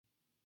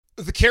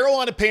The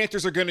Carolina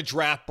Panthers are going to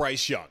draft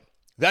Bryce Young.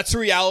 That's the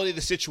reality of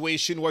the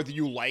situation, whether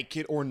you like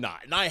it or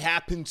not. And I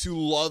happen to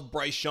love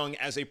Bryce Young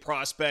as a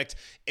prospect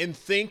and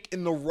think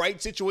in the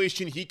right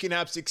situation he can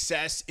have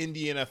success in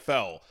the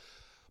NFL.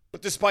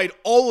 But despite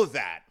all of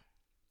that,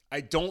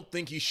 I don't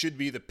think he should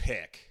be the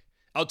pick.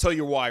 I'll tell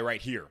you why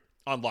right here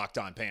on Locked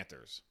On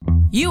Panthers.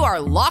 You are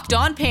Locked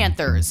On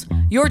Panthers,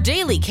 your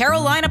daily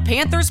Carolina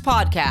Panthers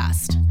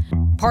podcast.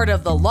 Part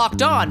of the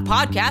Locked On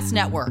Podcast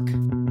Network.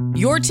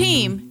 Your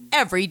team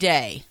every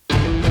day.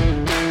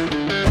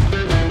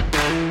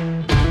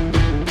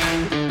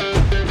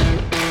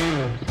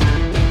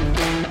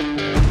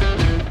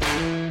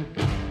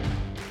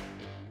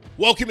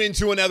 Welcome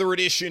into another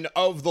edition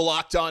of the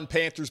Locked On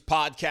Panthers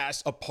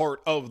podcast, a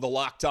part of the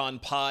Locked On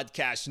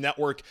Podcast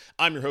Network.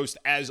 I'm your host,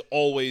 as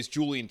always,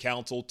 Julian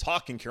Council,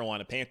 talking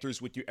Carolina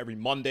Panthers with you every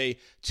Monday,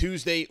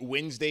 Tuesday,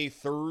 Wednesday,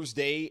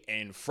 Thursday,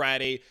 and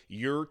Friday.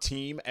 Your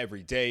team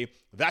every day.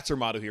 That's our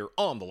motto here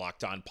on the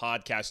Locked On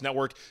Podcast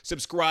Network.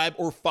 Subscribe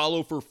or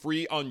follow for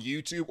free on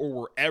YouTube or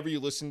wherever you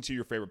listen to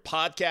your favorite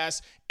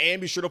podcasts.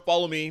 And be sure to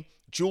follow me,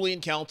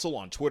 Julian Council,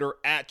 on Twitter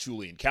at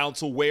Julian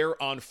Council,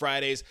 where on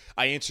Fridays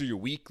I answer your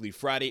weekly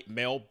Friday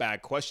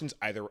mailbag questions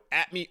either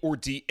at me or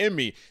DM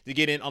me to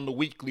get in on the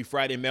weekly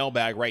Friday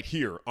mailbag right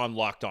here on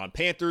Locked On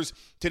Panthers.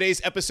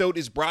 Today's episode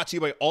is brought to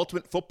you by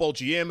Ultimate Football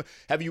GM.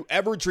 Have you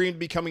ever dreamed of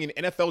becoming an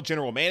NFL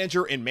general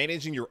manager and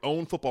managing your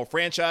own football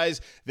franchise?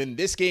 Then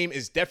this game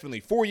is definitely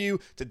for you.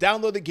 To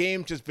download the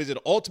game, just visit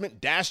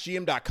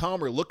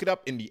ultimate-gm.com or look it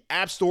up in the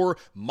App Store.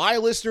 My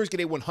listeners get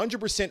a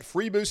 100%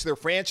 free boost to their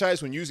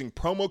franchise when using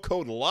promo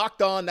code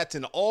Locked On, that's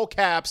in all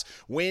caps,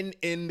 when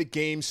in the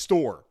game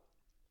store.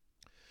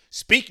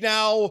 Speak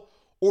now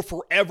or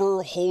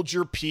forever hold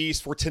your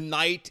peace, for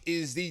tonight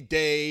is the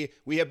day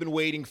we have been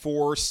waiting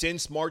for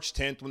since March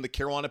 10th when the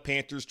Carolina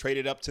Panthers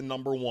traded up to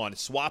number 1,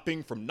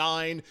 swapping from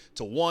 9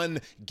 to 1,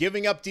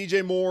 giving up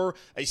DJ Moore,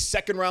 a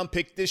second-round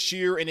pick this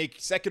year and a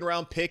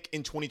second-round pick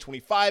in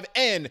 2025,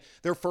 and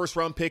their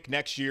first-round pick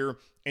next year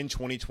in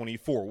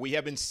 2024. We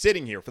have been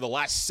sitting here for the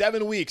last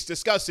 7 weeks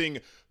discussing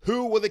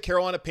who will the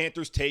Carolina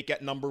Panthers take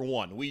at number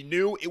 1. We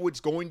knew it was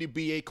going to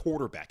be a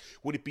quarterback.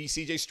 Would it be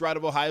C.J. Stroud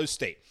of Ohio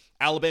State,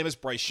 Alabama's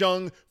Bryce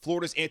Young,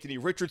 Florida's Anthony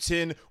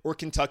Richardson, or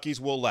Kentucky's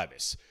Will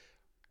Levis?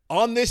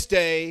 On this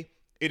day,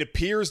 it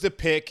appears the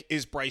pick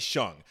is Bryce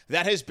Young.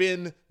 That has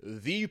been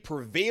the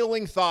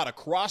prevailing thought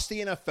across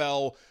the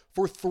NFL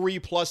for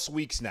 3+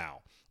 weeks now.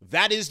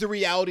 That is the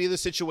reality of the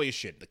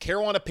situation. The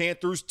Carolina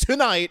Panthers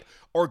tonight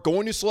are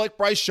going to select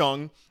Bryce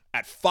Young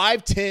at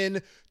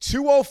 5'10",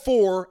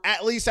 204,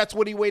 at least that's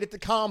what he weighed at the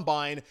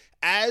combine,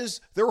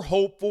 as their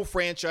hopeful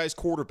franchise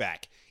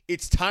quarterback.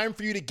 It's time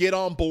for you to get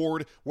on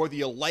board, whether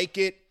you like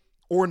it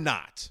or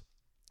not.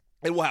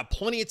 And we'll have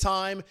plenty of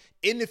time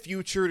in the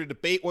future to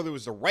debate whether it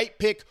was the right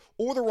pick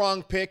or the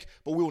wrong pick,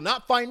 but we will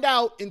not find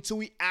out until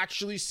we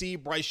actually see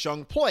Bryce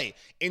Young play.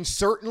 And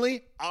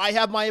certainly, I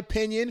have my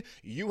opinion,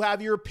 you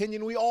have your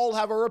opinion, we all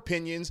have our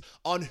opinions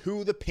on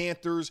who the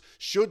Panthers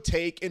should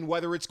take and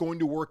whether it's going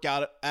to work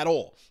out at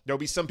all. There'll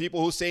be some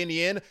people who say in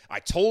the end, I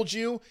told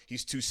you,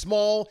 he's too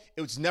small,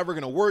 it was never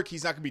going to work,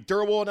 he's not going to be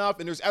durable enough,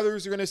 and there's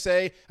others who are going to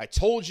say, I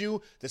told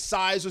you, the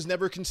size was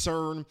never a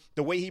concern,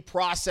 the way he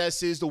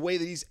processes, the way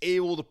that he's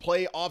able to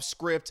play off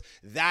script,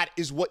 that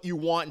is what you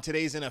want in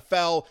today's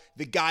NFL.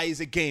 The guy is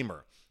a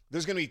gamer.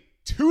 There's going to be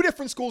two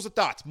different schools of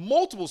thoughts,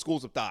 multiple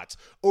schools of thoughts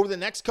over the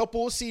next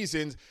couple of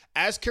seasons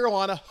as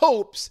Carolina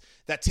hopes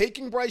that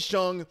taking Bryce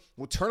Young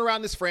will turn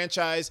around this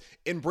franchise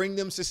and bring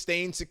them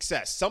sustained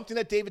success. Something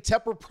that David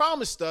Tepper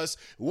promised us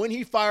when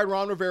he fired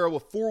Ron Rivera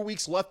with 4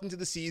 weeks left into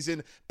the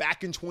season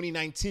back in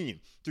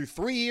 2019. Through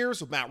 3 years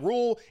with Matt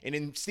Rule and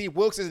in Steve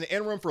Wilkes as an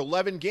interim for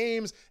 11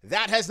 games,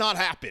 that has not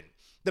happened.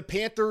 The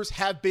Panthers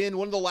have been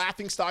one of the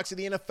laughingstocks of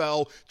the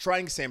NFL,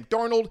 trying Sam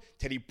Darnold,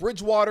 Teddy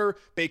Bridgewater,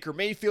 Baker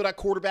Mayfield at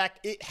quarterback.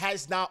 It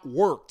has not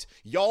worked.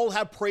 Y'all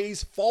have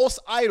praised false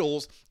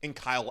idols in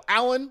Kyle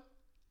Allen,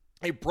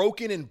 a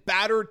broken and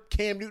battered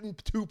Cam Newton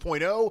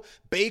 2.0,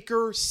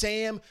 Baker,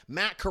 Sam,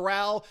 Matt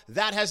Corral.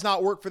 That has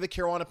not worked for the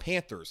Carolina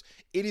Panthers.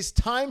 It is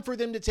time for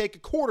them to take a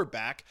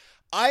quarterback.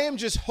 I am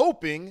just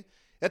hoping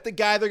that the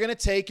guy they're going to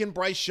take in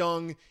Bryce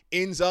Young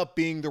ends up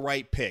being the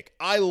right pick.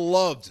 I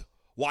loved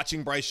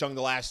watching Bryce Young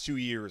the last 2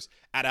 years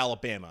at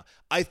Alabama.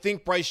 I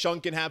think Bryce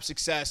Young can have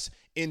success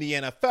in the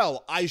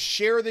NFL. I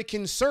share the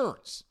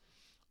concerns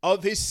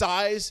of his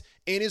size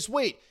and his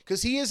weight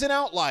because he is an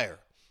outlier.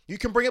 You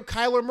can bring up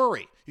Kyler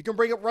Murray. You can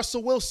bring up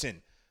Russell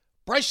Wilson.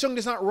 Bryce Young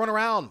does not run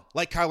around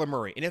like Kyler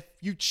Murray. And if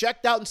you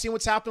checked out and seen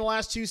what's happened the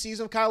last 2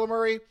 seasons of Kyler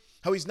Murray,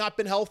 how he's not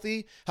been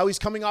healthy, how he's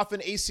coming off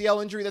an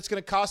ACL injury that's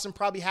going to cost him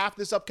probably half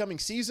this upcoming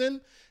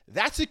season,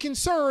 that's a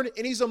concern,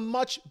 and he's a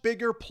much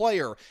bigger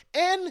player.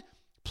 And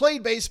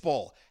played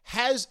baseball,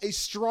 has a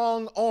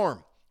strong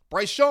arm.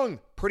 Bryce Young,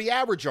 pretty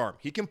average arm.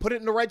 He can put it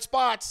in the right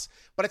spots,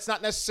 but it's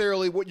not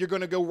necessarily what you're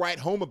going to go right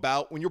home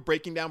about when you're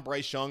breaking down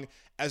Bryce Young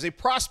as a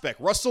prospect.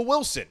 Russell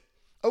Wilson,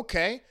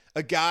 Okay,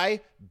 a guy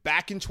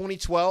back in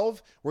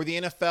 2012 where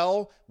the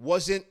NFL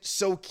wasn't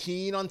so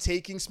keen on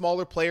taking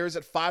smaller players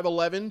at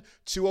 5'11",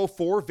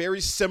 204,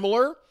 very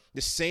similar,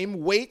 the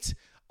same weight,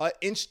 an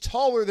inch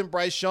taller than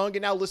Bryce Young,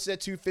 and now listed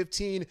at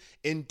 215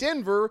 in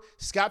Denver.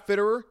 Scott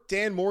Fitterer,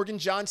 Dan Morgan,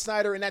 John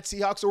Snyder, and that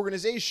Seahawks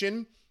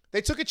organization,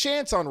 they took a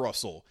chance on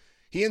Russell.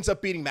 He ends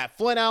up beating Matt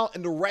Flynn out,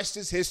 and the rest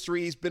is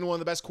history. He's been one of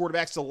the best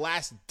quarterbacks the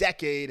last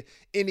decade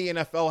in the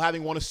NFL,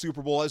 having won a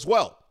Super Bowl as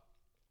well.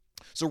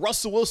 So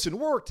Russell Wilson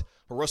worked,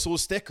 but Russell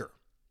was thicker.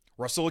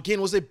 Russell, again,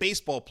 was a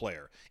baseball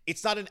player.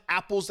 It's not an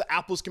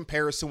apples-to-apples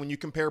comparison when you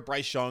compare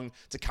Bryce Young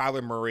to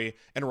Kyler Murray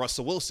and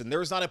Russell Wilson.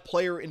 There is not a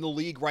player in the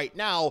league right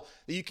now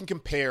that you can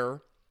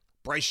compare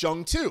Bryce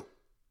Young to.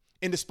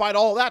 And despite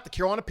all that, the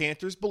Carolina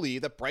Panthers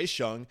believe that Bryce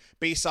Young,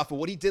 based off of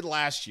what he did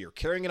last year,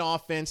 carrying an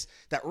offense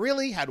that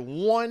really had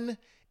one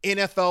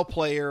NFL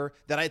player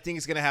that I think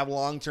is going to have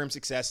long-term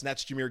success, and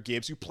that's Jahmyr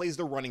Gibbs, who plays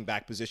the running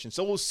back position.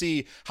 So we'll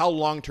see how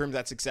long-term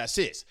that success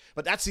is.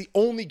 But that's the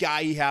only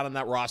guy he had on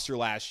that roster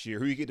last year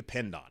who you could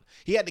depend on.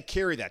 He had to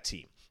carry that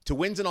team to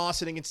wins in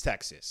Austin against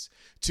Texas,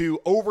 to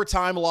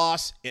overtime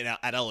loss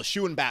at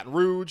LSU and Baton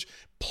Rouge,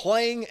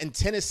 playing in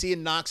Tennessee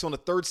and Knoxville on the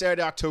third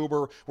Saturday of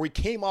October, where he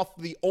came off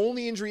the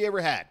only injury he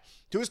ever had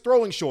to his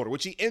throwing shoulder,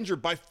 which he injured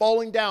by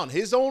falling down,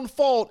 his own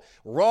fault,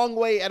 wrong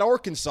way at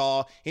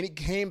Arkansas, and he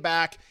came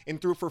back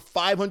and threw for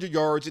 500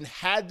 yards and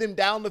had them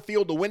down the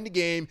field to win the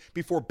game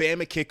before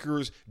Bama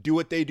kickers do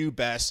what they do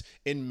best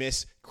and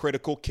miss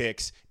critical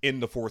kicks in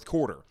the fourth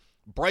quarter.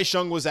 Bryce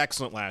Young was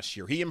excellent last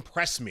year. He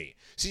impressed me.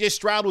 CJ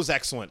Stroud was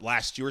excellent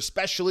last year,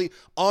 especially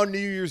on New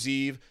Year's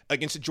Eve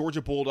against the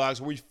Georgia Bulldogs,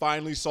 where we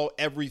finally saw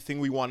everything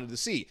we wanted to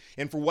see.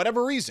 And for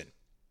whatever reason,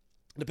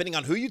 depending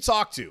on who you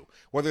talk to,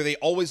 whether they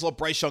always love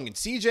Bryce Young and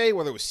CJ,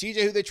 whether it was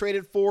CJ who they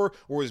traded for,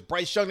 or it was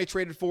Bryce Young they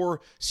traded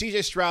for,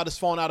 CJ Stroud has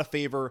fallen out of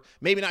favor,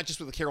 maybe not just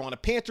with the Carolina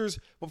Panthers,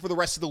 but for the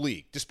rest of the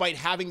league, despite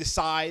having the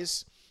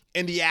size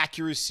and the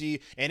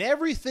accuracy and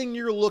everything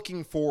you're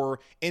looking for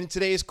in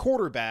today's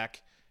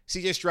quarterback.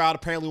 CJ Stroud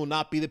apparently will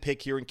not be the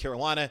pick here in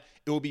Carolina.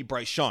 It will be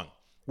Bryce Young.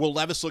 Will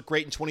Levis looked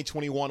great in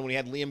 2021 when he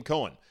had Liam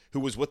Cohen, who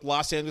was with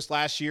Los Angeles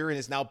last year and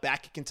is now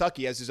back in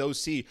Kentucky as his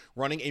OC,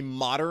 running a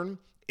modern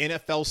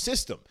NFL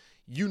system.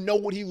 You know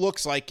what he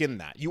looks like in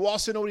that. You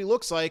also know what he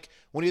looks like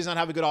when he does not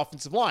have a good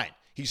offensive line.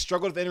 He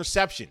struggled with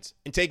interceptions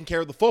and taking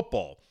care of the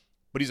football,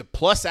 but he's a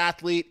plus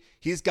athlete.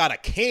 He's got a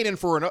cannon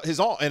for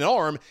an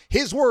arm.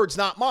 His words,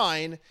 not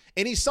mine.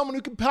 And he's someone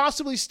who can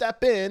possibly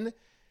step in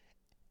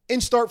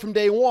and start from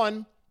day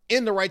one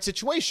in the right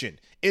situation.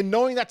 And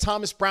knowing that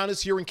Thomas Brown is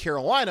here in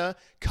Carolina,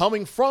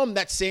 coming from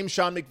that same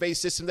Sean McVay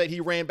system that he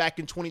ran back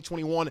in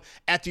 2021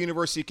 at the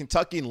University of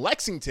Kentucky in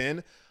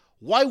Lexington,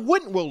 why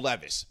wouldn't Will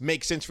Levis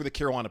make sense for the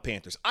Carolina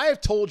Panthers? I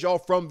have told y'all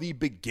from the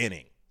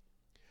beginning,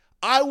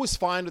 I was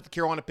fine with the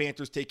Carolina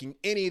Panthers taking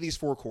any of these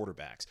four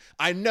quarterbacks.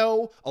 I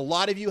know a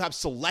lot of you have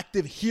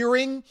selective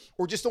hearing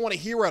or just don't want to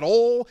hear at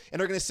all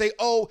and are going to say,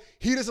 oh,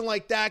 he doesn't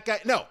like that guy.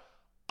 No,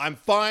 I'm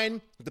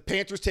fine with the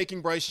Panthers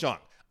taking Bryce Young.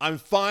 I'm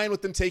fine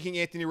with them taking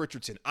Anthony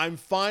Richardson. I'm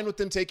fine with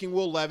them taking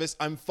Will Levis.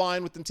 I'm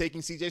fine with them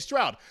taking CJ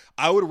Stroud.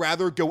 I would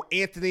rather go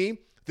Anthony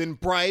than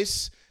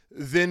Bryce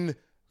than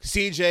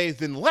CJ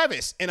than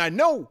Levis. And I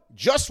know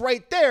just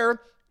right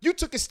there, you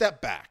took a step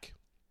back.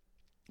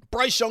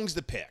 Bryce Young's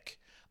the pick.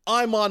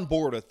 I'm on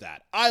board with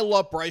that. I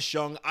love Bryce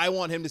Young. I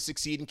want him to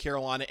succeed in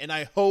Carolina, and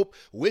I hope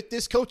with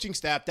this coaching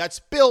staff that's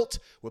built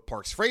with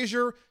Parks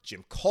Frazier,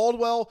 Jim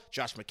Caldwell,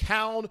 Josh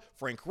McCown,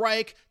 Frank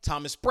Reich,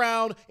 Thomas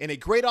Brown, and a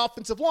great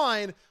offensive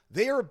line,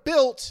 they are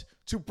built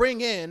to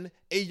bring in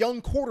a young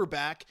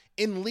quarterback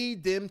and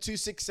lead them to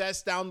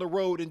success down the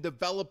road and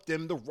develop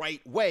them the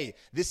right way.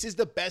 This is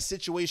the best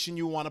situation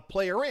you want a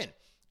player in.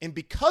 And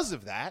because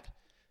of that,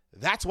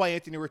 that's why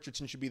Anthony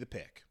Richardson should be the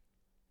pick.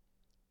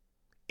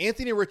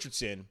 Anthony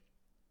Richardson,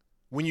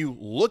 when you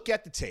look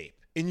at the tape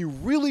and you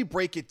really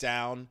break it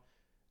down,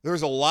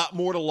 there's a lot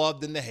more to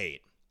love than to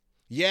hate.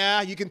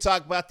 Yeah, you can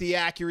talk about the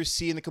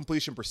accuracy and the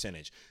completion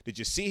percentage. Did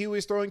you see who he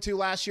was throwing to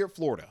last year at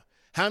Florida?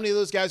 How many of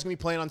those guys are going to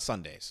be playing on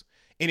Sundays?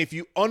 And if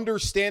you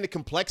understand the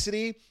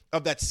complexity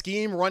of that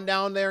scheme run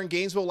down there in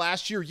Gainesville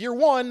last year, year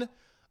one,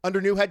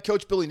 under new head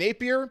coach Billy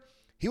Napier,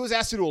 he was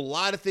asked to do a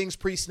lot of things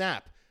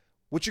pre-snap,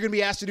 which you're going to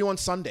be asked to do on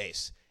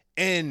Sundays.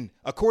 And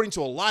according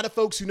to a lot of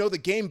folks who know the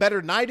game better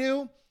than I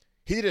do,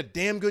 he did a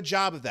damn good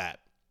job of that.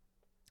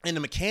 And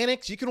the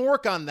mechanics, you can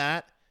work on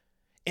that.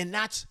 And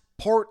that's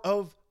part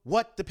of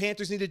what the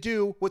Panthers need to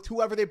do with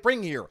whoever they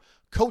bring here.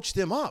 Coach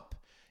them up.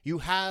 You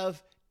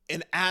have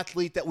an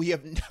athlete that we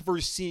have never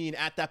seen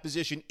at that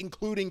position,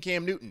 including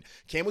Cam Newton.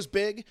 Cam was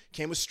big.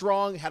 Cam was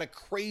strong, had a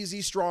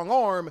crazy strong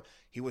arm.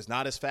 He was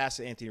not as fast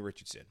as Anthony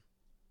Richardson.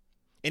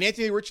 And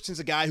Anthony Richardson's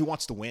a guy who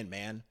wants to win,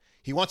 man.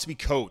 He wants to be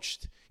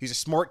coached. He's a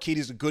smart kid.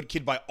 He's a good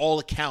kid by all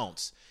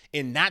accounts.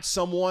 And that's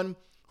someone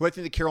who I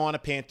think the Carolina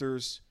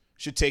Panthers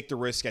should take the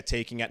risk at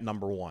taking at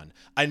number one.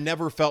 I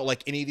never felt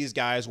like any of these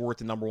guys were worth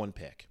the number one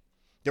pick.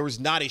 there was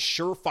not a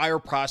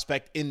surefire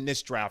prospect in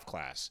this draft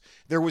class.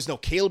 There was no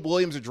Caleb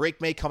Williams or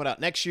Drake May coming out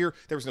next year.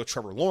 There was no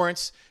Trevor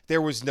Lawrence.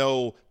 There was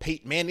no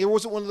Peyton Manning. There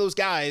wasn't one of those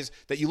guys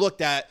that you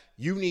looked at,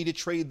 you need to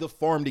trade the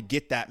farm to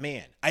get that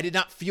man. I did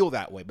not feel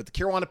that way, but the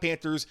Carolina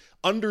Panthers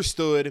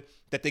understood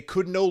that they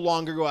could no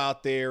longer go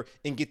out there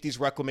and get these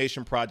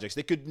reclamation projects.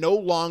 They could no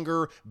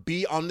longer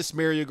be on this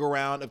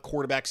merry-go-round of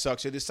quarterback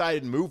sucks. They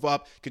decided to move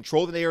up,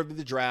 control the narrative of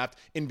the draft,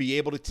 and be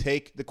able to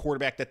take the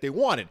quarterback that they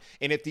wanted.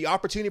 And if the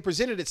opportunity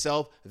presented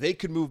itself, they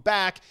could move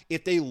back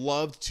if they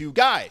loved two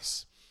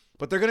guys.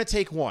 But they're going to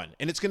take one,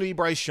 and it's going to be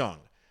Bryce Young.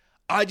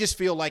 I just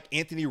feel like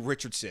Anthony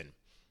Richardson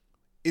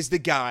is the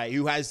guy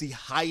who has the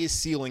highest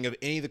ceiling of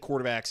any of the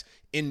quarterbacks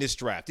in this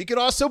draft. He could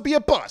also be a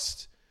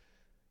bust.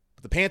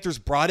 But the Panthers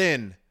brought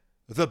in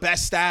the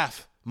best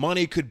staff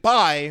money could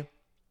buy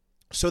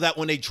so that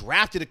when they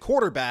drafted a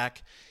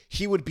quarterback,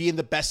 he would be in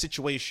the best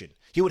situation.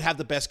 He would have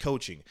the best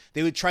coaching.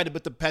 They would try to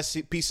put the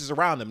best pieces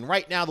around him. And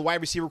right now, the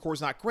wide receiver core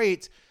is not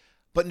great.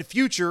 But in the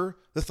future,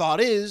 the thought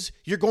is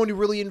you're going to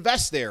really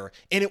invest there.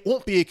 And it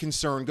won't be a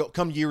concern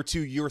come year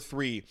 2, year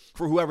 3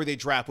 for whoever they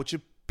draft, which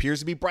appears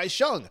to be Bryce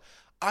Young.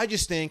 I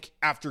just think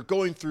after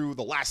going through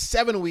the last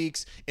 7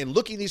 weeks and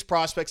looking at these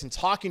prospects and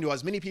talking to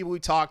as many people we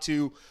talked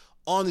to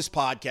on this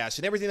podcast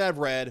and everything that I've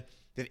read,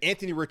 that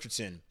Anthony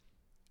Richardson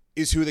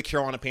is who the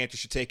Carolina Panthers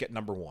should take at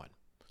number 1.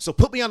 So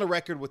put me on the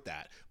record with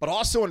that. But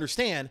also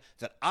understand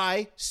that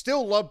I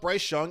still love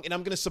Bryce Young, and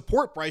I'm going to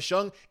support Bryce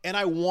Young, and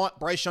I want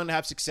Bryce Young to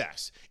have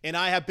success. And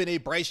I have been a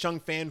Bryce Young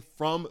fan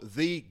from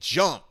the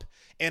jump.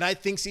 And I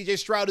think C.J.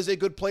 Stroud is a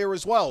good player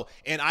as well.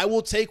 And I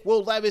will take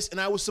Will Levis, and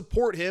I will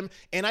support him.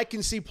 And I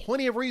can see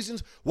plenty of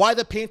reasons why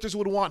the Panthers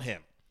would want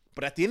him.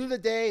 But at the end of the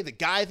day, the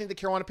guy I think the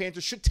Carolina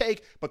Panthers should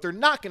take, but they're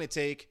not going to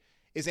take,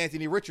 is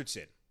Anthony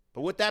Richardson.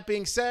 But with that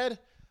being said,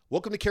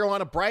 welcome to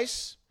Carolina,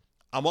 Bryce.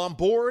 I'm on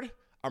board.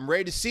 I'm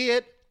ready to see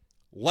it.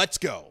 Let's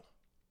go.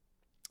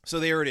 So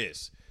there it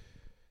is.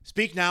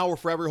 Speak now or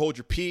forever hold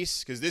your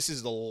peace, because this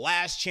is the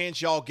last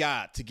chance y'all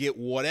got to get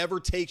whatever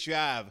takes you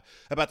have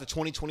about the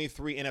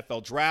 2023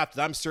 NFL Draft.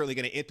 And I'm certainly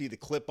going to empty the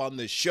clip on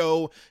this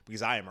show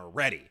because I am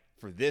ready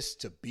for this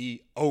to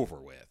be over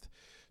with.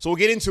 So we'll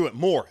get into it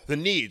more. The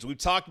needs. We've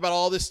talked about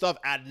all this stuff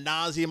ad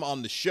nauseum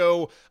on the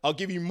show. I'll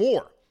give you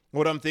more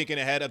what I'm thinking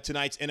ahead of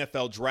tonight's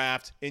NFL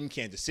Draft in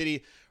Kansas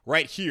City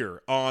right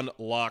here on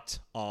Locked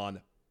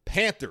On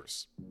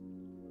Panthers.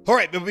 All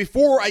right, but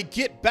before I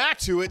get back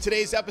to it,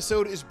 today's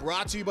episode is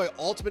brought to you by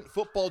Ultimate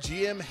Football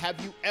GM. Have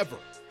you ever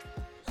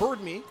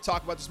heard me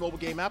talk about this mobile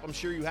game app? I'm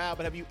sure you have,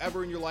 but have you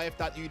ever in your life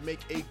thought you'd make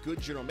a good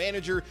general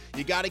manager?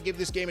 You got to give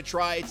this game a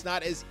try. It's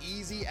not as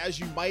easy as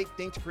you might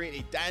think to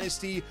create a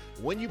dynasty.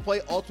 When you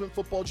play Ultimate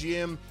Football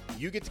GM,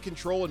 you get to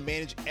control and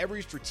manage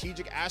every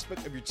strategic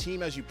aspect of your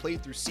team as you play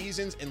through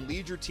seasons and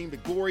lead your team to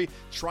glory,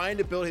 trying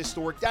to build a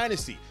historic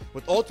dynasty.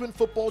 With Ultimate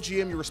Football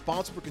GM, you're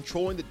responsible for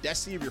controlling the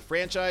destiny of your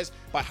franchise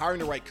by hiring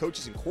the right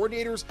coaches and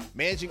coordinators,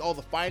 managing all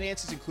the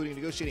finances, including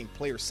negotiating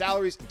player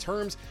salaries and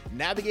terms,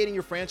 navigating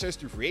your franchise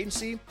through free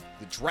agency,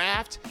 the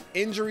draft,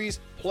 injuries,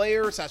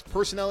 players,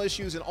 personnel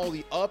issues, and all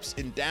the ups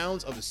and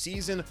downs of the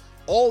season.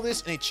 All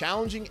this in a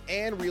challenging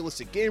and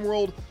realistic game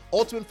world.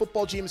 Ultimate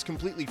Football GM is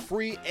completely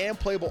free and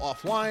playable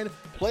offline.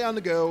 Play on the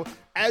go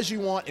as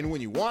you want and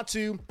when you want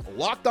to.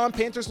 Locked On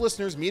Panthers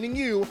listeners, meaning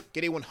you,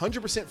 get a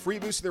 100% free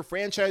boost to their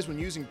franchise when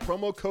using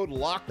promo code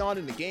Locked On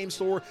in the game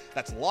store.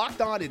 That's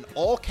Locked On in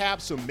all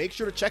caps, so make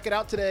sure to check it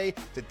out today.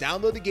 To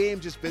download the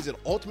game, just visit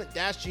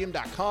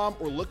ultimate-gm.com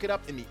or look it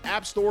up in the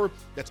App Store.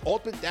 That's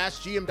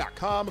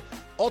ultimate-gm.com.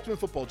 Ultimate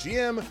Football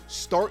GM,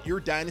 start your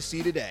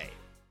dynasty today.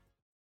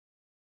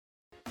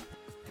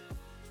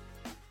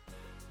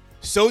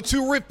 So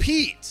to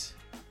repeat,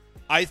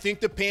 I think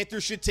the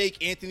Panthers should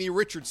take Anthony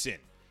Richardson.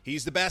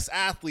 He's the best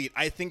athlete.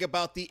 I think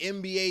about the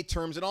NBA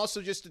terms and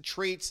also just the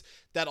traits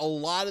that a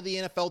lot of the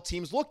NFL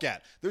teams look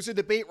at. There's a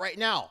debate right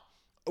now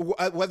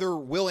whether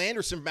Will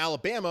Anderson from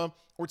Alabama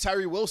or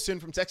Tyree Wilson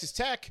from Texas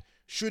Tech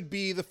should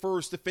be the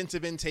first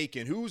defensive end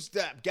taken. Who's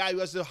that guy who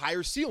has the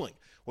higher ceiling?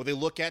 Well, they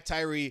look at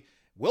Tyree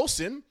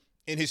Wilson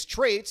and his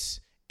traits,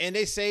 and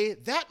they say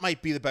that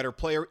might be the better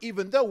player,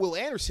 even though Will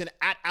Anderson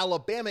at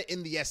Alabama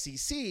in the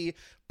SEC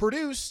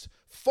produced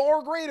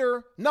far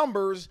greater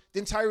numbers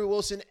than Tyree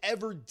Wilson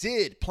ever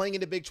did playing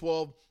in the Big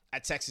 12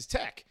 at Texas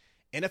Tech.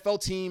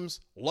 NFL teams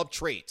love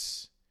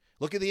traits.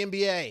 Look at the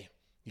NBA.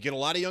 You get a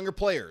lot of younger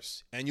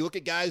players, and you look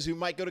at guys who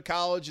might go to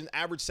college and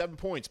average 7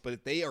 points, but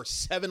if they are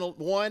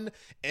 7'1"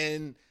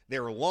 and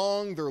they're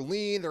long, they're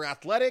lean, they're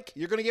athletic,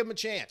 you're going to give them a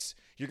chance.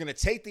 You're going to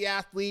take the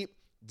athlete,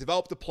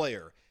 develop the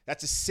player.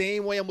 That's the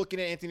same way I'm looking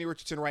at Anthony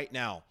Richardson right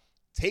now.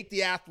 Take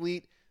the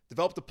athlete,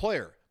 develop the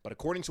player. But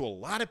according to a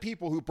lot of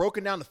people who've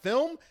broken down the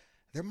film,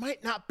 there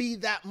might not be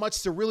that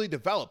much to really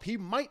develop. He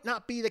might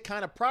not be the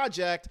kind of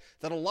project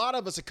that a lot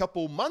of us a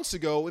couple months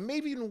ago and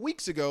maybe even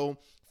weeks ago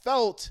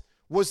felt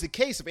was the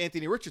case of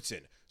Anthony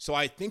Richardson. So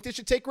I think they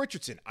should take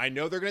Richardson. I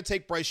know they're going to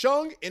take Bryce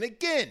Young. And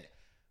again,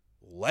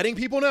 letting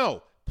people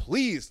know,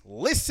 please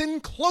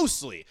listen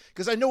closely,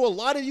 because I know a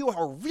lot of you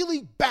are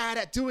really bad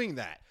at doing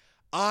that.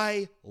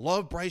 I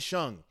love Bryce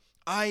Young.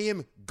 I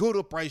am good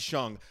with Bryce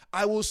Young.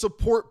 I will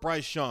support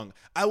Bryce Young.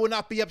 I will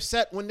not be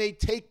upset when they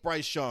take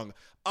Bryce Young.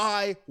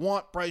 I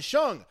want Bryce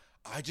Young.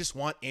 I just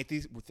want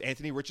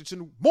Anthony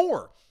Richardson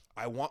more.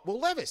 I want Will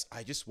Levis.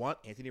 I just want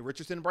Anthony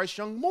Richardson and Bryce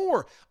Young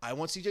more. I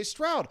want CJ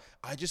Stroud.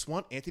 I just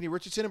want Anthony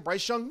Richardson and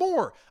Bryce Young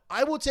more.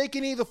 I will take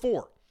any of the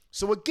four.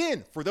 So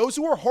again, for those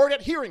who are hard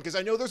at hearing, because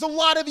I know there's a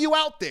lot of you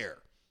out there,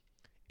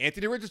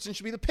 Anthony Richardson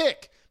should be the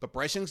pick, but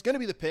Bryce Young's going to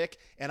be the pick,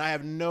 and I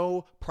have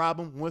no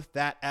problem with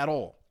that at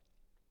all.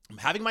 I'm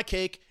having my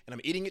cake, and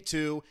I'm eating it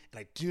too, and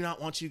I do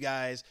not want you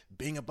guys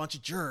being a bunch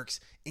of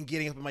jerks and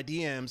getting up in my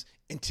DMs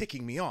and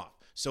ticking me off.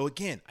 So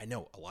again, I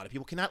know a lot of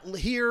people cannot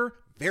hear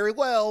very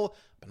well,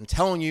 but I'm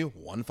telling you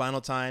one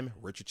final time,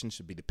 Richardson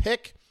should be the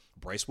pick.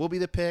 Bryce will be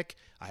the pick.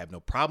 I have no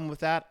problem with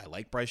that. I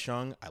like Bryce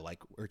Young. I like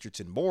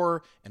Richardson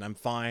more, and I'm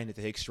fine if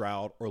they take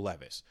Stroud or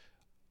Levis.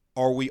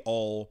 Are we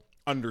all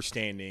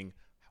understanding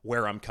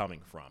where I'm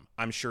coming from?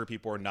 I'm sure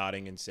people are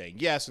nodding and saying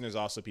yes, and there's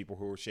also people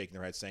who are shaking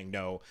their heads saying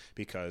no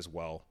because,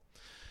 well,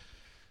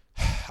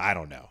 I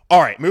don't know.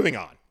 All right, moving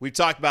on. We've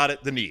talked about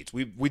it, the needs.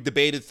 We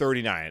debated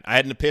 39. I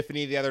had an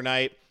epiphany the other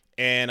night,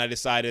 and I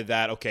decided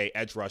that, okay,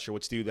 edge rusher,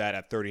 let's do that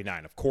at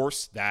 39. Of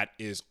course, that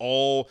is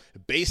all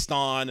based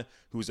on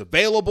who's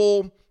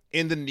available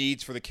and the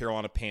needs for the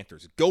Carolina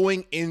Panthers.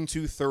 Going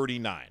into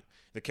 39,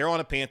 the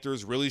Carolina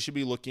Panthers really should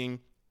be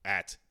looking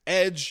at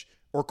edge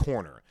or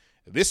corner.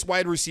 This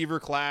wide receiver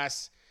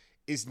class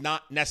is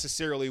not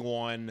necessarily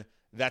one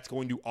that's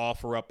going to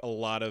offer up a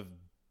lot of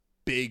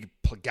big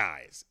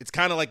guys. It's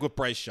kind of like with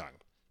Bryce Young.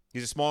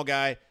 He's a small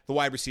guy. The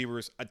wide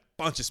receivers, a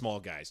bunch of small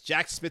guys.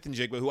 Jackson Smith and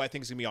Jigba, who I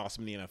think is going to be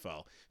awesome in the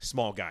NFL.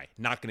 Small guy.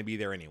 Not going to be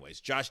there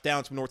anyways. Josh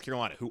Downs from North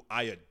Carolina, who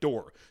I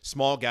adore.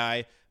 Small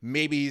guy.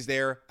 Maybe he's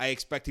there. I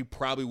expect he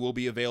probably will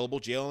be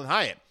available. Jalen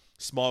Hyatt.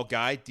 Small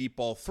guy. Deep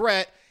ball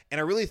threat. And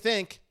I really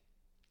think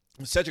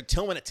Cedric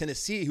Tillman at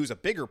Tennessee, who's a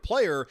bigger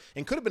player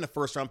and could have been a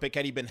first-round pick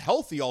had he been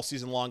healthy all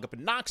season long up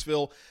in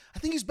Knoxville, I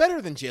think he's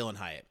better than Jalen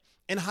Hyatt.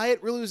 And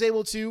Hyatt really was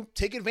able to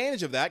take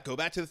advantage of that. Go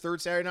back to the third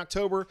Saturday in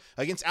October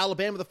against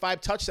Alabama, the 5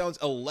 touchdowns,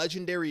 a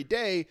legendary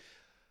day.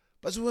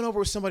 But as we went over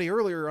with somebody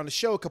earlier on the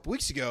show a couple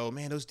weeks ago,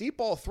 man, those deep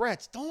ball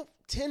threats don't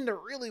tend to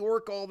really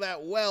work all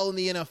that well in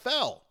the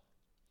NFL.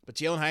 But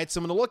Jalen Hyatt's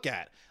someone to look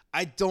at.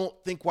 I don't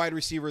think wide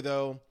receiver,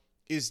 though,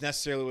 is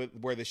necessarily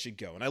where this should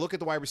go. And I look at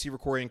the wide receiver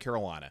core in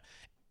Carolina.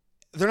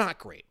 They're not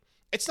great.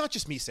 It's not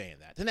just me saying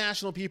that. The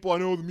national people, I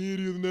know the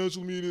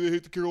national media, they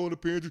hate the Carolina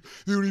Panthers.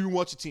 They don't even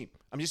watch the team.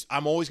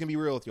 I'm always going to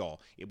be real with y'all,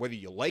 whether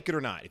you like it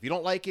or not. If you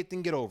don't like it,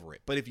 then get over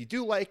it. But if you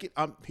do like it,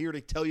 I'm here to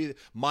tell you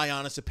my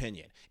honest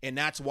opinion. And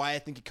that's why I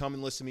think you come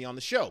and listen to me on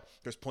the show.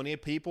 There's plenty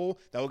of people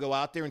that will go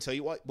out there and tell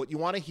you what you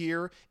want to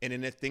hear. And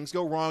then if things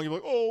go wrong, you're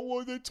like, oh,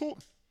 what they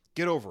told.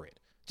 Get over it.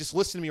 Just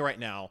listen to me right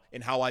now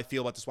and how I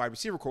feel about this wide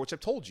receiver core, which I've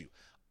told you.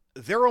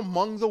 They're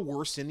among the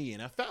worst in the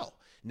NFL.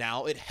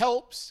 Now, it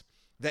helps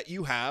that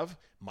you have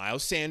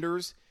Miles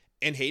Sanders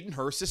and Hayden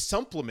Hurst to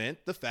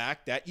supplement the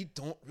fact that you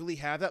don't really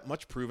have that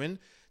much proven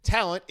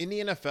talent in the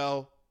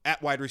NFL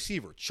at wide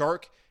receiver.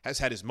 Chark has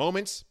had his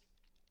moments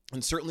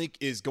and certainly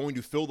is going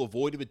to fill the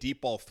void of a deep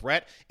ball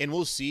threat, and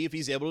we'll see if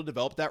he's able to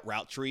develop that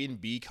route tree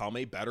and become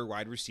a better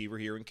wide receiver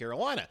here in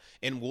Carolina.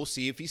 And we'll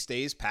see if he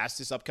stays past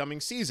this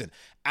upcoming season.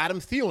 Adam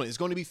Thielen is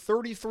going to be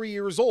 33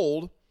 years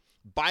old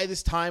by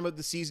this time of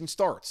the season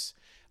starts.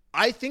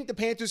 I think the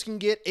Panthers can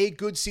get a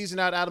good season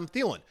out of Adam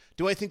Thielen.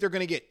 Do I think they're going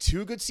to get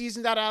 2 good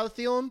seasons out of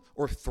Thielen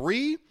or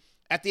 3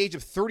 at the age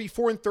of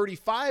 34 and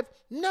 35?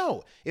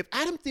 No. If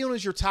Adam Thielen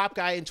is your top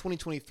guy in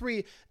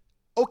 2023,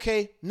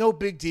 okay, no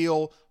big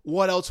deal.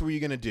 What else were you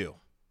going to do?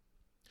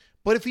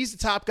 But if he's the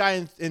top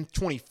guy in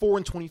 24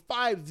 and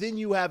 25, then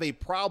you have a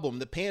problem.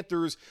 The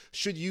Panthers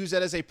should use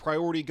that as a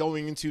priority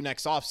going into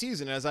next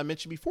offseason. And as I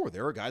mentioned before,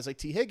 there are guys like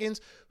T.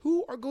 Higgins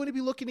who are going to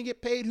be looking to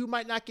get paid, who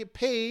might not get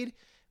paid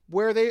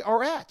where they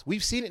are at.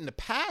 We've seen it in the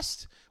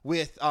past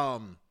with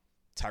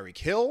Tyreek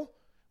Hill.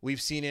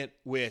 We've seen it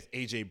with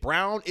A.J.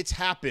 Brown. It's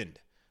happened.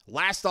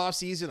 Last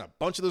offseason, a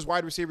bunch of those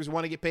wide receivers who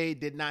want to get paid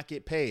did not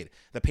get paid.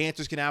 The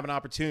Panthers can have an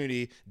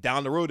opportunity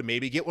down the road to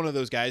maybe get one of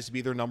those guys to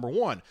be their number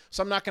one.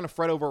 So I'm not going to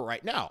fret over it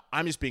right now.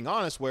 I'm just being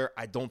honest where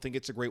I don't think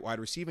it's a great wide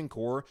receiving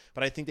core,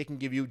 but I think they can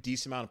give you a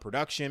decent amount of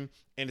production,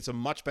 and it's a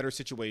much better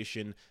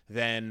situation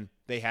than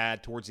they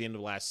had towards the end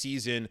of last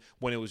season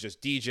when it was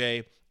just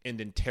DJ and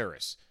then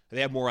Terrace. They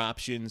have more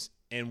options,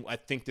 and I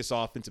think this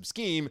offensive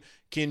scheme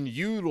can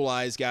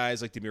utilize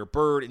guys like Demir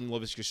Byrd and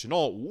Laviska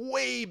Shenault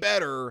way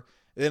better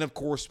than, of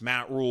course,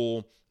 Matt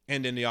Rule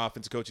and then the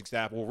offensive coaching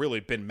staff. Well,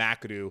 really, Ben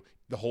McAdoo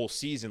the whole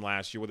season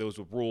last year, whether it was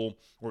with Rule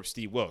or with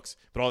Steve Wilkes.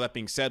 But all that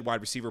being said, wide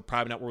receiver,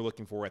 probably not what we're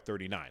looking for at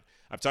 39.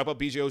 I've talked about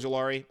B.J.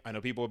 Ojulari. I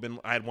know people have been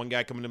 – I had one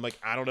guy coming in like,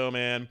 I don't know,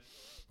 man.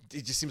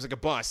 It just seems like a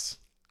bust.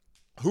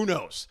 Who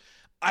knows?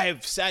 I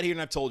have sat here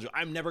and I've told you,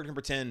 I'm never going to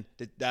pretend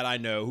that I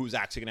know who's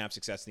actually going to have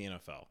success in the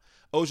NFL.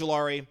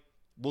 Ojulari,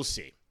 we'll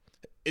see.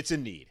 It's a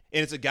need.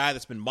 And it's a guy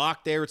that's been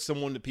mocked there. It's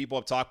someone that people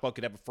have talked about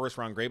could have a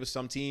first-round grade with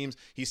some teams.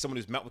 He's someone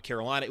who's met with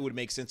Carolina. It would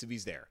make sense if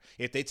he's there.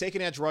 If they take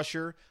an edge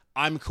rusher,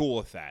 I'm cool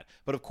with that.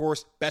 But, of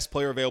course, best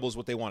player available is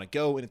what they want to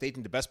go. And if they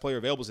think the best player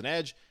available is an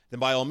edge, then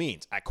by all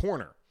means, at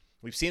corner.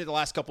 We've seen it the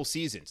last couple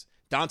seasons.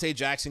 Dante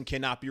Jackson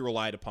cannot be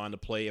relied upon to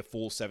play a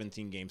full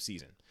 17-game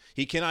season.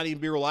 He cannot even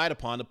be relied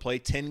upon to play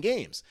 10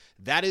 games.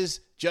 That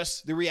is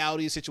just the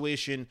reality of the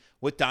situation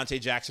with Dante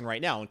Jackson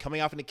right now. And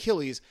coming off an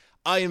Achilles,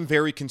 I am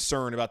very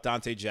concerned about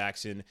Dante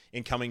Jackson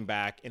in coming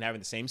back and having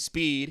the same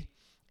speed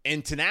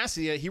and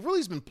tenacity that he really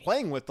has been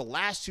playing with the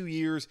last 2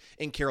 years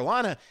in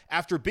Carolina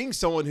after being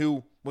someone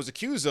who was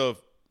accused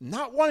of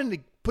not wanting to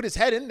put his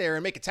head in there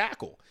and make a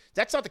tackle.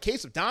 That's not the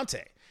case with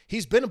Dante.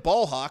 He's been a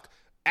ball hawk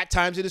at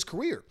times in his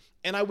career,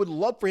 and I would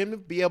love for him to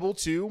be able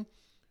to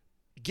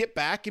get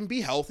back and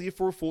be healthy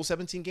for a full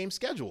 17-game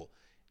schedule.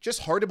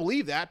 Just hard to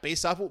believe that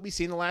based off what we've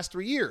seen in the last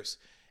 3 years.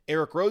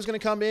 Eric Rowe's going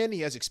to come in.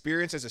 He has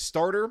experience as a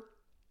starter,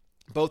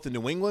 both in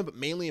New England, but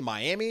mainly in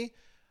Miami.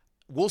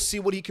 We'll see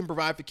what he can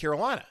provide for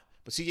Carolina.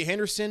 But C.J.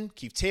 Henderson,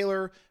 Keith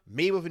Taylor,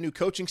 maybe with a new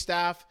coaching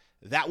staff,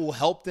 that will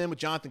help them with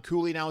Jonathan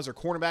Cooley now as their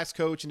cornerbacks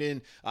coach and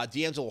then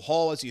D'Angelo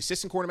Hall as the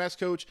assistant cornerbacks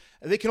coach.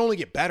 They can only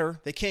get better.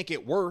 They can't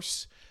get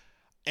worse.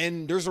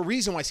 And there's a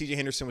reason why C.J.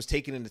 Henderson was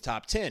taken in the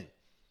top 10.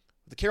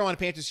 The Carolina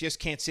Panthers just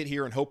can't sit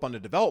here and hope on the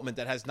development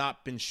that has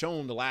not been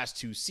shown the last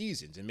 2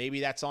 seasons. And maybe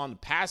that's on the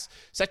past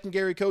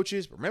secondary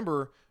coaches.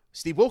 Remember,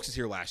 Steve Wilkes is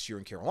here last year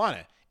in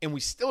Carolina, and we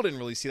still didn't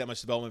really see that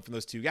much development from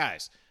those 2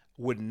 guys.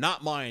 Would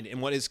not mind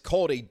in what is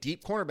called a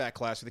deep cornerback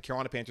class for the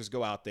Carolina Panthers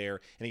go out there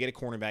and they get a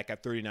cornerback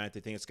at 39 if they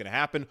think it's going to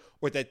happen,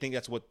 or if they think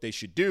that's what they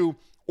should do,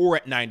 or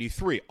at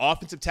 93.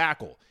 Offensive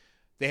tackle.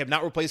 They have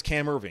not replaced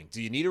Cam Irving.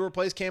 Do you need to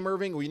replace Cam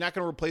Irving? Well, you're not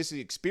going to replace the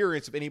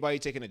experience of anybody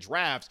taking a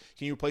draft.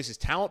 Can you replace his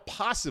talent?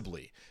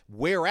 Possibly.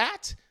 Where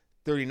at?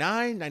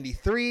 39,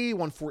 93,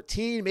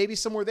 114, maybe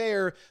somewhere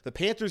there. The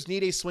Panthers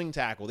need a swing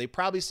tackle. They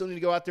probably still need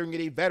to go out there and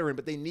get a veteran,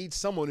 but they need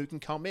someone who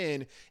can come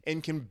in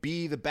and can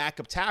be the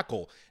backup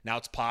tackle. Now,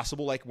 it's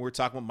possible, like we were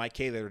talking with Mike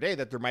Kay the other day,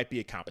 that there might be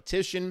a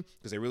competition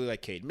because they really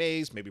like Cade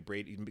Mays. Maybe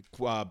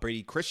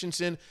Brady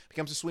Christensen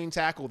becomes a swing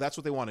tackle. That's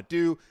what they want to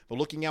do. But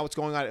looking at what's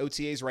going on at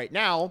OTAs right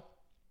now,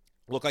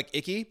 look like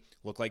Icky,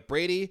 look like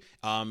Brady,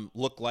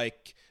 look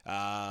like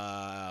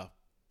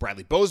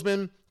Bradley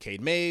Bozeman,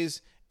 Cade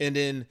Mays, and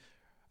then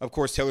of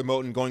course, Taylor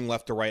Moton going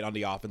left to right on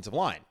the offensive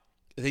line.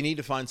 They need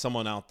to find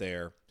someone out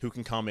there who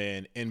can come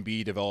in and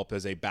be developed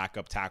as a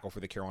backup tackle for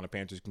the Carolina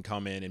Panthers, can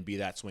come in and be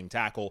that swing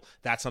tackle.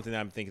 That's something that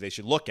I'm thinking they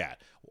should look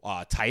at.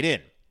 Tight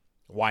end.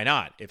 Why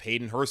not? If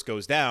Hayden Hurst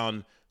goes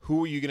down,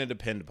 who are you going to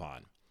depend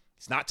upon?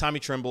 It's not Tommy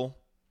Trimble.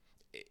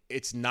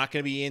 It's not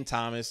going to be Ian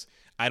Thomas.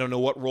 I don't know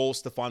what role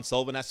Stephon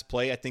Sullivan has to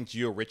play. I think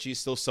Gio Ritchie is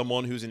still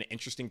someone who's an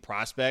interesting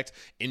prospect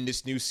in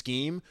this new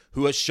scheme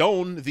who has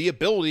shown the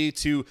ability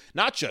to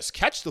not just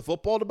catch the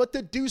football, but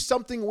to do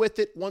something with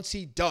it once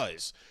he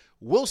does.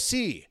 We'll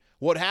see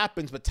what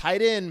happens, but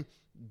tight end,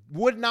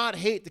 would not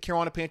hate the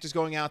Carolina Panthers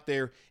going out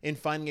there and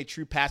finding a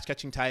true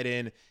pass-catching tight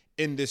end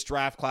in this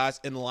draft class.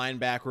 And the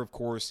linebacker, of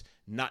course,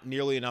 not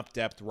nearly enough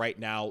depth right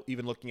now.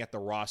 Even looking at the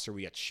roster,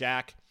 we got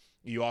Shaq.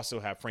 You also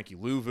have Frankie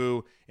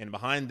Louvu, and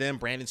behind them,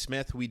 Brandon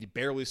Smith, who we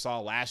barely saw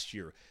last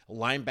year. A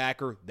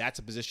linebacker, that's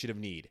a position of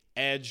need.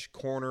 Edge,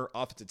 corner,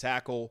 offensive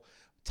tackle,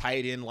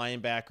 tight end,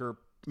 linebacker,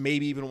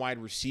 maybe even wide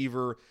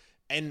receiver.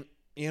 And,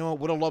 you know,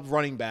 would have loved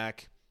running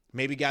back.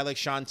 Maybe a guy like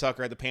Sean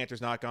Tucker had the Panthers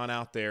not gone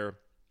out there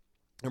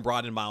and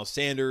brought in Miles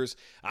Sanders.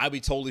 I'd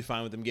be totally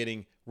fine with them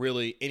getting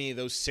really any of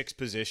those 6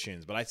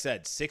 positions. But I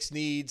said 6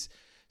 needs,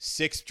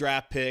 6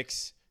 draft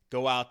picks.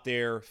 Go out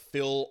there,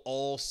 fill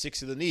all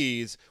 6 of the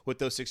needs with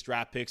those 6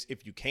 draft picks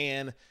if you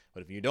can.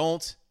 But if you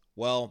don't,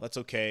 well, that's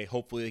okay.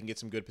 Hopefully they can get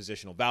some good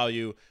positional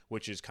value,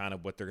 which is kind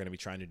of what they're going to be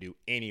trying to do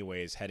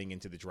anyways heading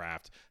into the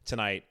draft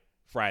tonight,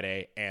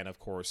 Friday, and, of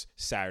course,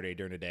 Saturday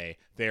during the day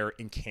there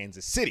in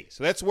Kansas City.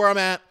 So that's where I'm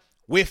at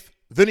with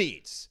the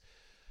needs.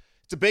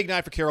 It's a big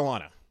night for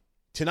Carolina.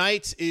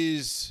 Tonight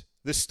is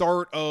the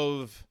start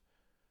of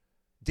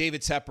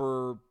David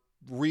Tepper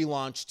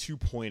relaunch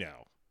 2.0.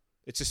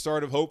 It's the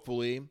start of,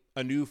 hopefully,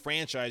 a new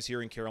franchise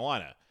here in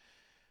Carolina.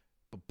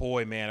 But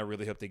boy, man, I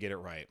really hope they get it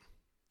right.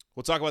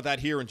 We'll talk about that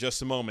here in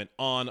just a moment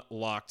on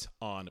Locked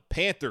On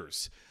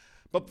Panthers.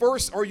 But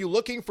first, are you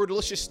looking for a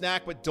delicious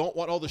snack but don't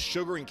want all the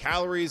sugar and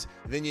calories?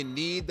 Then you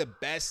need the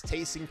best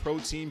tasting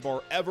protein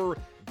bar ever.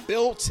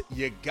 Built,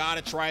 you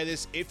gotta try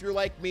this. If you're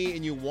like me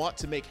and you want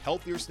to make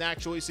healthier snack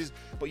choices,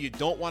 but you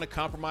don't want to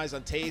compromise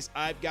on taste,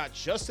 I've got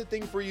just the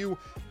thing for you.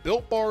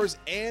 Built Bars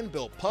and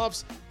Built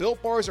Puffs.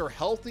 Built Bars are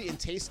healthy and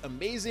taste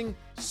amazing.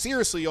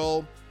 Seriously,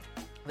 y'all.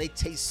 They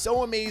taste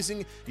so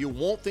amazing, you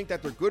won't think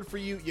that they're good for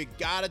you. You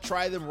gotta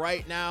try them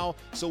right now.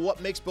 So what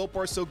makes Built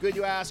Bars so good,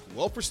 you ask?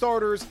 Well, for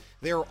starters,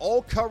 They are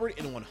all covered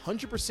in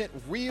 100%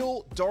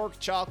 real dark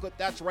chocolate.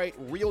 That's right,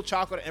 real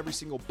chocolate on every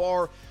single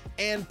bar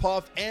and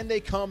puff. And they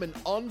come in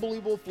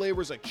unbelievable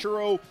flavors like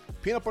churro,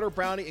 peanut butter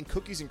brownie, and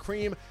cookies and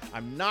cream.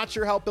 I'm not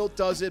sure how Built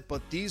does it,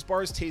 but these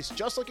bars taste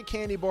just like a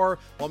candy bar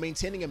while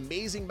maintaining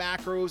amazing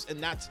macros. And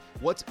that's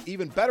what's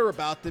even better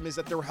about them, is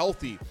that they're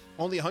healthy.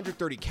 Only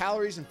 130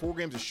 calories and 4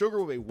 grams of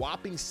sugar with a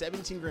whopping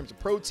 17 grams of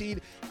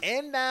protein.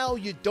 And now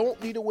you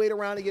don't need to wait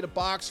around to get a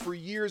box. For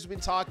years, we've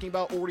been talking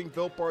about ordering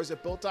Built bars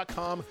at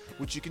Built.com,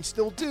 which you can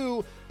still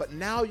do, but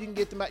now you can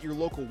get them at your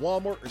local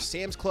Walmart or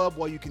Sam's Club,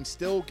 while you can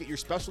still get your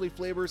specialty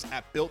flavors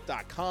at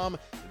Built.com.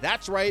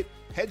 That's right.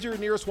 Head to your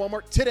nearest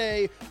Walmart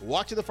today,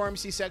 walk to the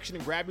pharmacy section,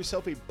 and grab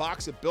yourself a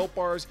box of Built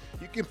bars.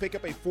 You can pick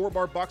up a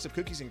 4-bar box of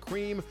cookies and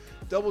cream,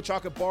 double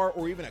chocolate bar,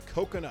 or even a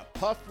coconut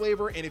puff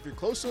flavor. And if you're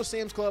close to a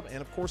Sam's Club and,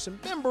 of course, a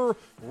member,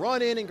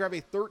 run in and grab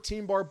a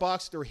 13-bar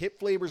box of their hit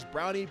flavors,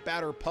 brownie,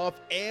 batter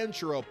puff, and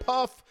churro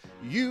puff.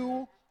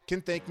 You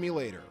can thank me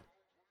later.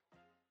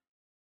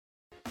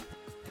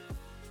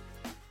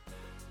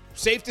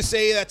 Safe to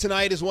say that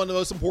tonight is one of the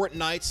most important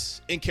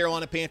nights in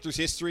Carolina Panthers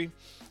history,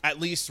 at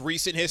least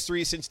recent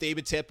history, since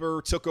David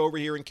Tepper took over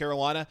here in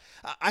Carolina.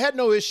 I had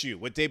no issue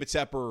with David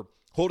Tepper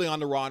holding on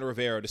to Ron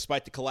Rivera,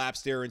 despite the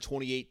collapse there in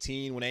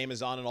 2018 when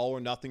Amazon and All or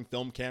Nothing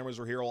film cameras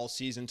were here all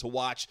season to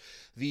watch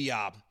the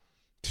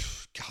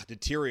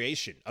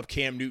deterioration of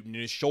Cam Newton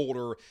and his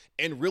shoulder,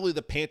 and really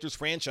the Panthers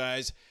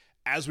franchise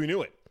as we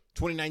knew it.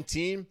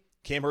 2019,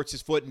 Cam hurts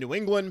his foot in New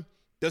England.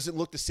 Doesn't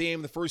look the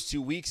same the first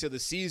 2 weeks of the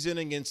season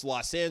against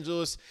Los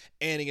Angeles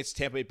and against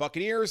Tampa Bay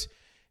Buccaneers.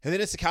 And then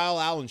it's the Kyle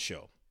Allen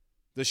show.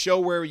 The show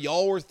where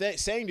y'all were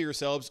saying to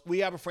yourselves, we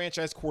have a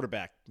franchise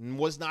quarterback. And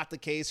was not the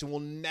case and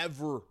will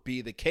never be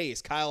the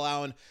case. Kyle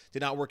Allen did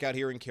not work out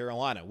here in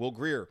Carolina. Will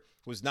Grier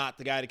was not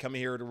the guy to come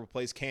here to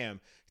replace Cam.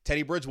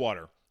 Teddy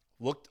Bridgewater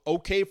looked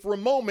okay for a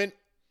moment.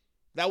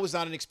 That was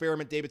not an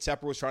experiment David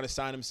Tepper was trying to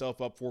sign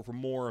himself up for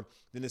more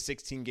than the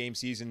 16-game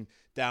season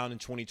down in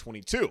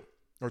 2022.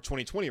 Or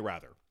 2020,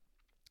 rather.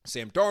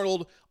 Sam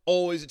Darnold,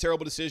 always a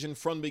terrible decision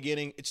from the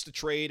beginning. It's the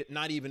trade,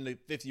 not even the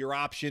 50-year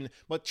option,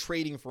 but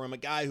trading for him, a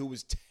guy who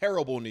was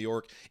terrible in New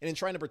York, and then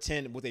trying to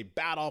pretend with a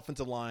bad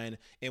offensive line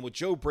and with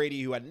Joe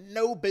Brady, who had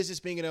no business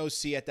being an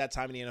OC at that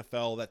time in the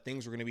NFL, that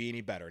things were going to be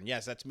any better. And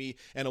yes, that's me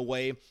in a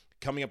way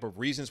coming up with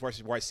reasons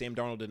why Sam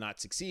Darnold did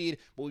not succeed,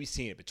 but we've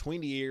seen it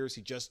between the years.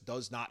 He just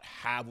does not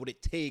have what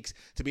it takes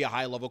to be a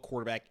high-level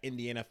quarterback in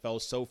the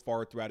NFL so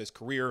far throughout his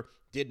career.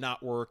 Did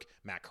not work.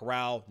 Matt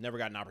Corral never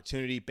got an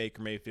opportunity.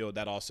 Baker Mayfield,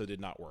 that also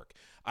did not work.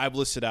 I've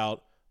listed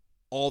out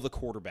all the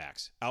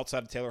quarterbacks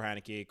outside of Taylor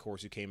Heineke, of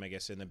course, who came, I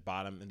guess, in the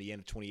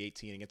end of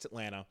 2018 against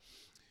Atlanta.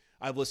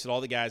 I've listed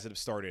all the guys that have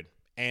started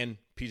and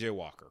PJ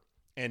Walker,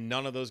 and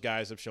none of those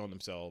guys have shown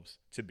themselves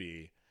to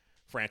be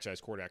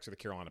franchise quarterbacks for the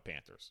Carolina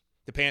Panthers.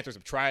 The Panthers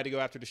have tried to go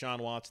after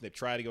Deshaun Watson. They've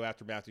tried to go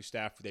after Matthew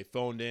Stafford. They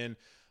phoned in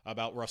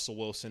about Russell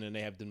Wilson, and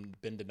they have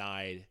been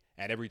denied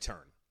at every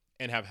turn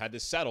and have had to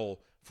settle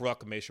for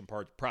reclamation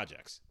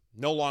projects.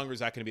 No longer is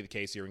that going to be the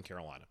case here in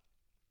Carolina,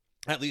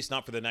 at least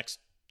not for the next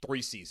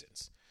 3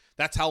 seasons.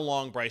 That's how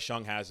long Bryce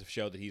Young has to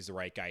show that he's the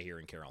right guy here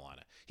in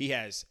Carolina. He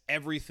has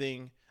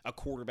everything a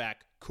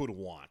quarterback could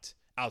want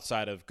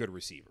outside of good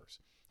receivers.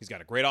 He's got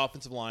a great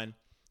offensive line.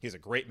 He has a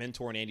great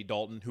mentor in Andy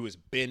Dalton, who has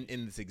been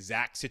in this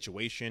exact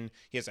situation.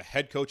 He has a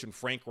head coach in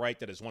Frank Reich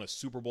that has won a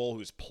Super Bowl, who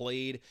has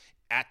played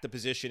at the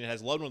position and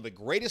has led one of the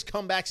greatest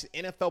comebacks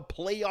in NFL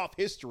playoff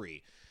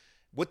history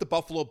with the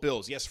Buffalo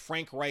Bills. Yes,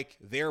 Frank Reich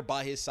there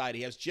by his side.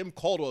 He has Jim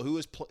Caldwell, who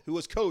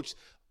has coached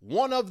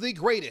one of the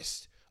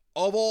greatest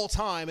of all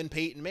time in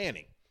Peyton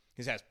Manning.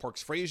 He has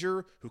Parks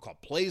Frazier, who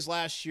called plays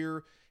last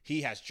year.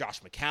 He has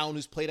Josh McCown,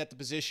 who's played at the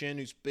position,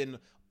 who's been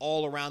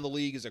all around the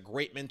league, is a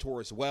great mentor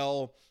as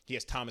well. He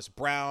has Thomas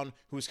Brown,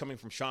 who's coming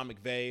from Sean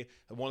McVay,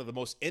 one of the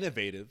most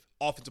innovative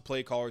offensive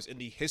play callers in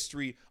the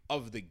history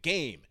of the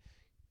game.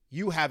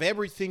 You have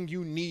everything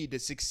you need to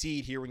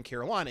succeed here in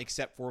Carolina,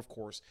 except for, of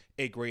course,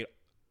 a great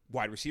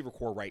wide receiver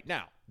core right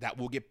now. That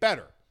will get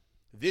better.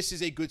 This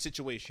is a good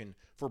situation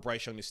for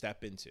Bryce Young to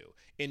step into.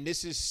 And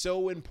this is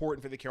so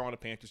important for the Carolina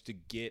Panthers to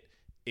get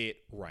it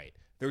right.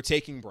 They're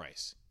taking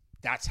Bryce.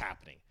 That's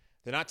happening.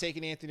 They're not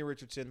taking Anthony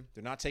Richardson.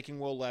 They're not taking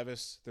Will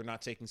Levis. They're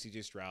not taking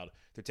C.J. Stroud.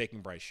 They're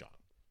taking Bryce Young.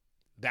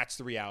 That's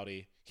the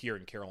reality here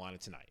in Carolina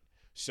tonight.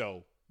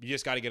 So you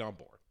just got to get on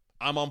board.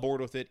 I'm on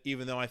board with it,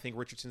 even though I think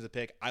Richardson's a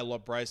pick. I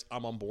love Bryce.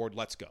 I'm on board.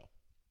 Let's go.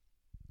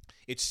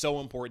 It's so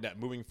important that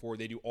moving forward,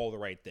 they do all the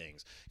right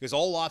things. Because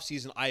all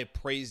offseason, I have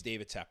praised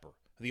David Tepper,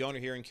 the owner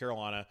here in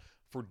Carolina,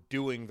 for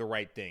doing the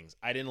right things.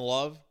 I didn't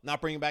love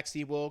not bringing back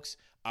Steve Wilkes.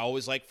 I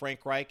always liked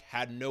Frank Reich,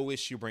 had no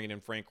issue bringing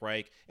in Frank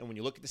Reich. And when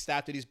you look at the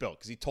staff that he's built,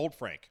 because he told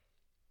Frank,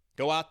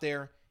 go out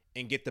there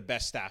and get the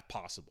best staff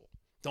possible.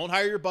 Don't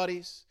hire your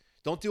buddies.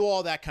 Don't do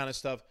all that kind of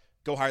stuff.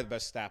 Go hire the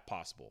best staff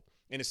possible.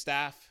 And his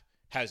staff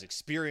has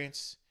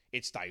experience.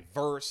 It's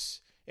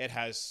diverse. It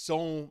has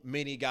so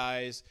many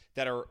guys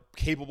that are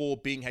capable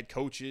of being head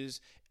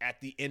coaches at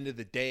the end of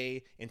the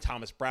day, and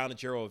Thomas Brown and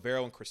Jero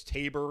Avero and Chris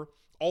Tabor,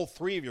 all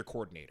 3 of your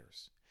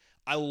coordinators.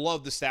 I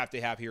love the staff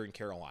they have here in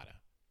Carolina.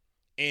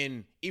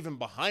 And even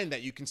behind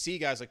that, you can see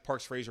guys like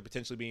Parks Frazier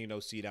potentially being an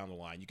OC down the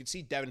line. You can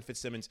see Devin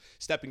Fitzsimmons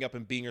stepping up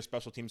and being your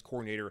special teams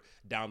coordinator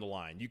down the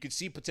line. You could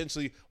see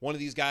potentially one of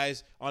these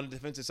guys on the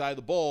defensive side of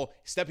the ball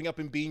stepping up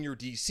and being your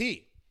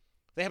DC.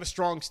 They have a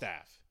strong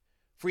staff.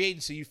 Free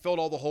agency, you filled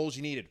all the holes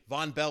you needed.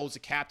 Von Bell was a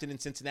captain in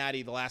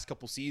Cincinnati the last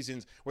couple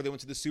seasons where they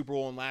went to the Super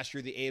Bowl and last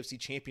year the AFC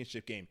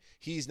Championship game.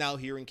 He's now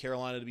here in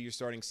Carolina to be your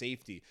starting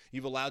safety.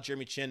 You've allowed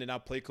Jeremy Chin to now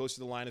play close to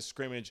the line of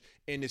scrimmage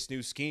in this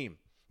new scheme.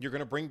 You're going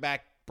to bring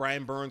back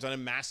Brian Burns on a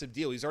massive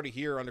deal. He's already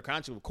here under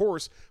contract, of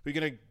course. We're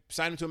going to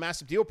sign him to a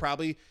massive deal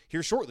probably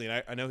here shortly.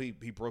 And I know he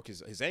broke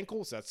his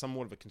ankle, so that's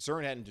somewhat of a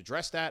concern. Hadn't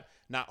addressed that.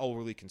 Not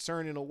overly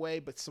concerned in a way,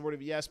 but sort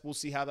of yes. We'll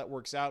see how that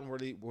works out and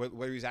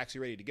whether he's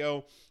actually ready to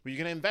go. But you're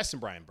going to invest in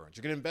Brian Burns.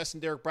 You're going to invest in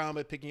Derek Brown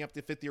by picking up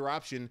the fifth-year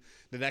option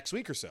the next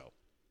week or so.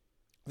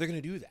 They're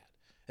going to do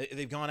that.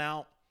 They've gone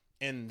out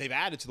and they've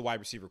added to the wide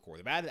receiver core.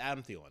 They've added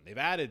Adam Thielen. They've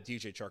added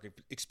DJ Chark,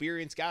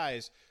 experienced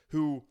guys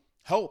who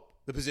help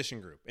the position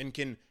group and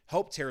can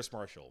help Terrace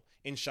Marshall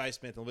and Shi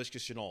Smith and Laviska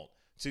Shenault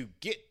to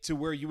get to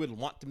where you would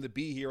want them to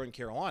be here in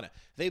Carolina.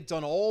 They've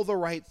done all the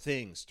right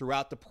things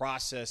throughout the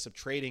process of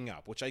trading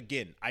up, which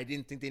again, I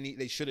didn't think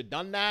they should have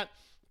done that,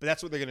 but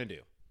that's what they're going to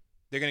do.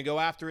 They're going to go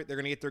after it. They're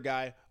going to get their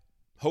guy.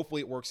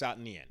 Hopefully it works out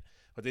in the end.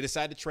 But they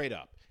decided to trade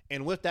up.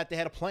 And with that, they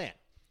had a plan.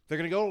 They're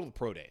going to go to the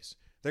pro days.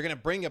 They're going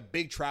to bring a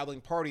big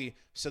traveling party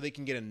so they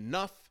can get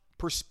enough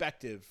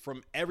perspective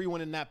from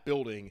everyone in that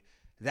building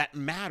that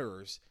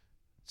matters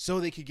so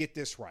they could get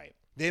this right.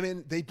 They've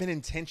been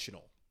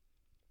intentional.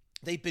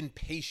 They've been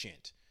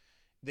patient.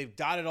 They've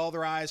dotted all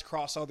their I's,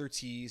 crossed all their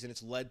T's, and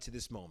it's led to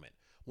this moment.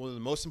 One of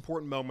the most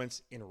important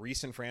moments in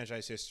recent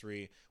franchise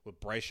history, with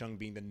Bryce Young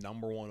being the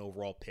number 1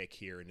 overall pick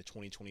here in the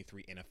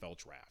 2023 NFL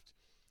Draft.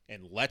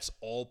 And let's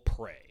all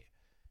pray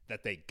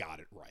that they got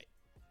it right.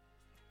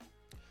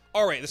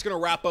 All right, that's going to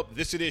wrap up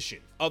this edition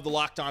of the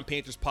Locked On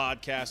Panthers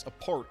podcast, a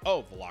part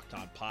of the Locked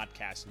On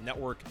Podcast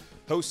Network,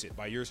 hosted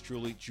by yours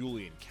truly,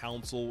 Julian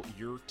Council,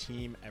 your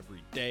team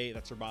every day.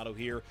 That's our motto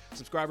here.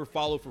 Subscribe or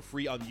follow for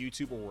free on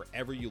YouTube or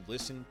wherever you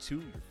listen to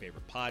your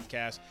favorite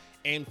podcast.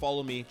 And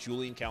follow me,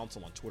 Julian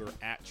Council, on Twitter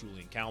at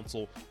Julian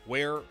Council,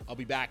 where I'll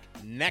be back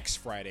next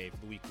Friday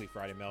for the weekly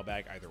Friday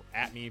mailbag, either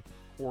at me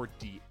or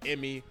DM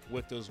me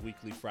with those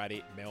weekly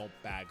Friday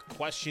mailbag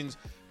questions.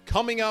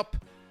 Coming up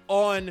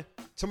on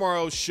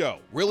tomorrow's show,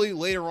 really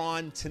later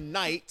on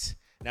tonight.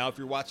 Now, if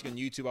you're watching on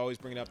YouTube, I always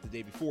bring it up the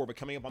day before, but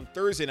coming up on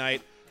Thursday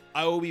night,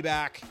 I will be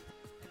back.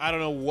 I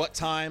don't know what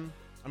time.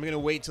 I'm going to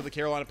wait till the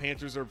Carolina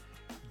Panthers are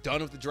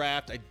done with the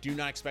draft. I do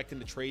not expect them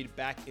to trade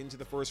back into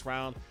the first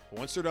round. But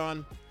once they're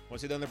done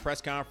their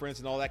press conference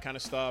and all that kind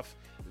of stuff,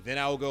 then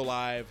I will go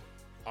live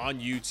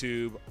on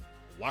YouTube,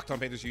 Locked On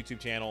Panthers YouTube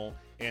channel,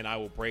 and I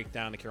will break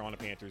down the Carolina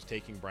Panthers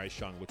taking Bryce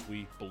Young, which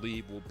we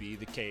believe will be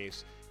the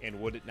case, and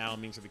what it now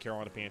means for the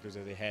Carolina Panthers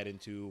as they head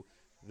into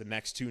the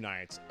next 2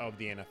 nights of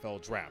the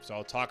NFL Draft. So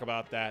I'll talk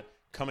about that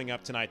coming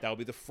up tonight. That will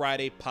be the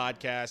Friday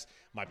podcast.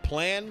 My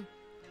plan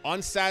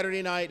on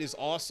Saturday night is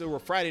also, or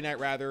Friday night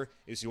rather,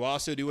 is to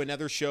also do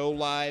another show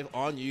live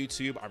on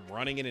YouTube. I'm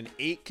running in an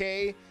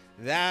 8K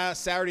that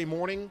Saturday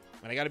morning,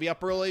 and I got to be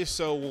up early,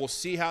 so we'll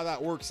see how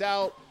that works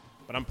out.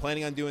 But I'm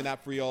planning on doing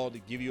that for y'all to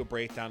give you a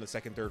breakdown of the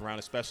second, third round,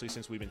 especially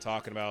since we've been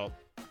talking about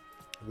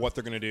what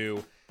they're going to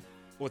do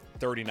with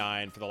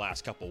 39 for the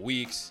last couple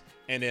weeks.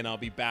 And then I'll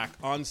be back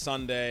on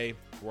Sunday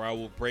where I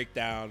will break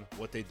down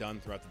what they've done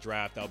throughout the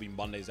draft. That'll be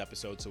Monday's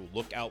episode, so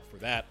look out for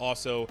that.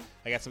 Also,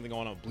 I got something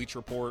going on Bleacher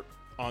Report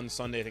on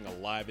Sunday, I think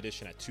a live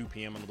edition at 2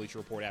 p.m. on the Bleacher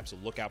Report app, so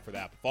look out for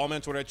that. But follow me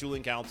on Twitter at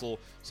Julian Council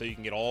so you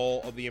can get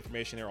all of the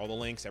information there, all the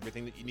links,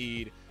 everything that you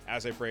need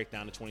as I break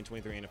down the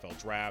 2023 NFL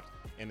Draft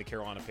and the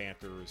Carolina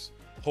Panthers,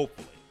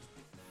 hopefully,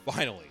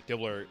 finally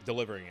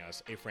delivering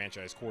us a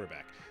franchise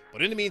quarterback.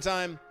 But in the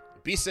meantime,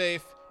 be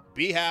safe,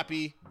 be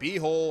happy, be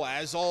whole.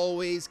 As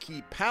always,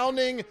 keep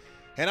pounding,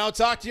 and I'll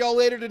talk to y'all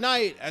later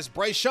tonight as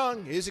Bryce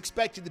Young is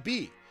expected to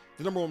be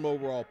the number 1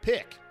 overall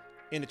pick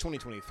in the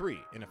 2023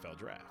 NFL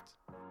Draft.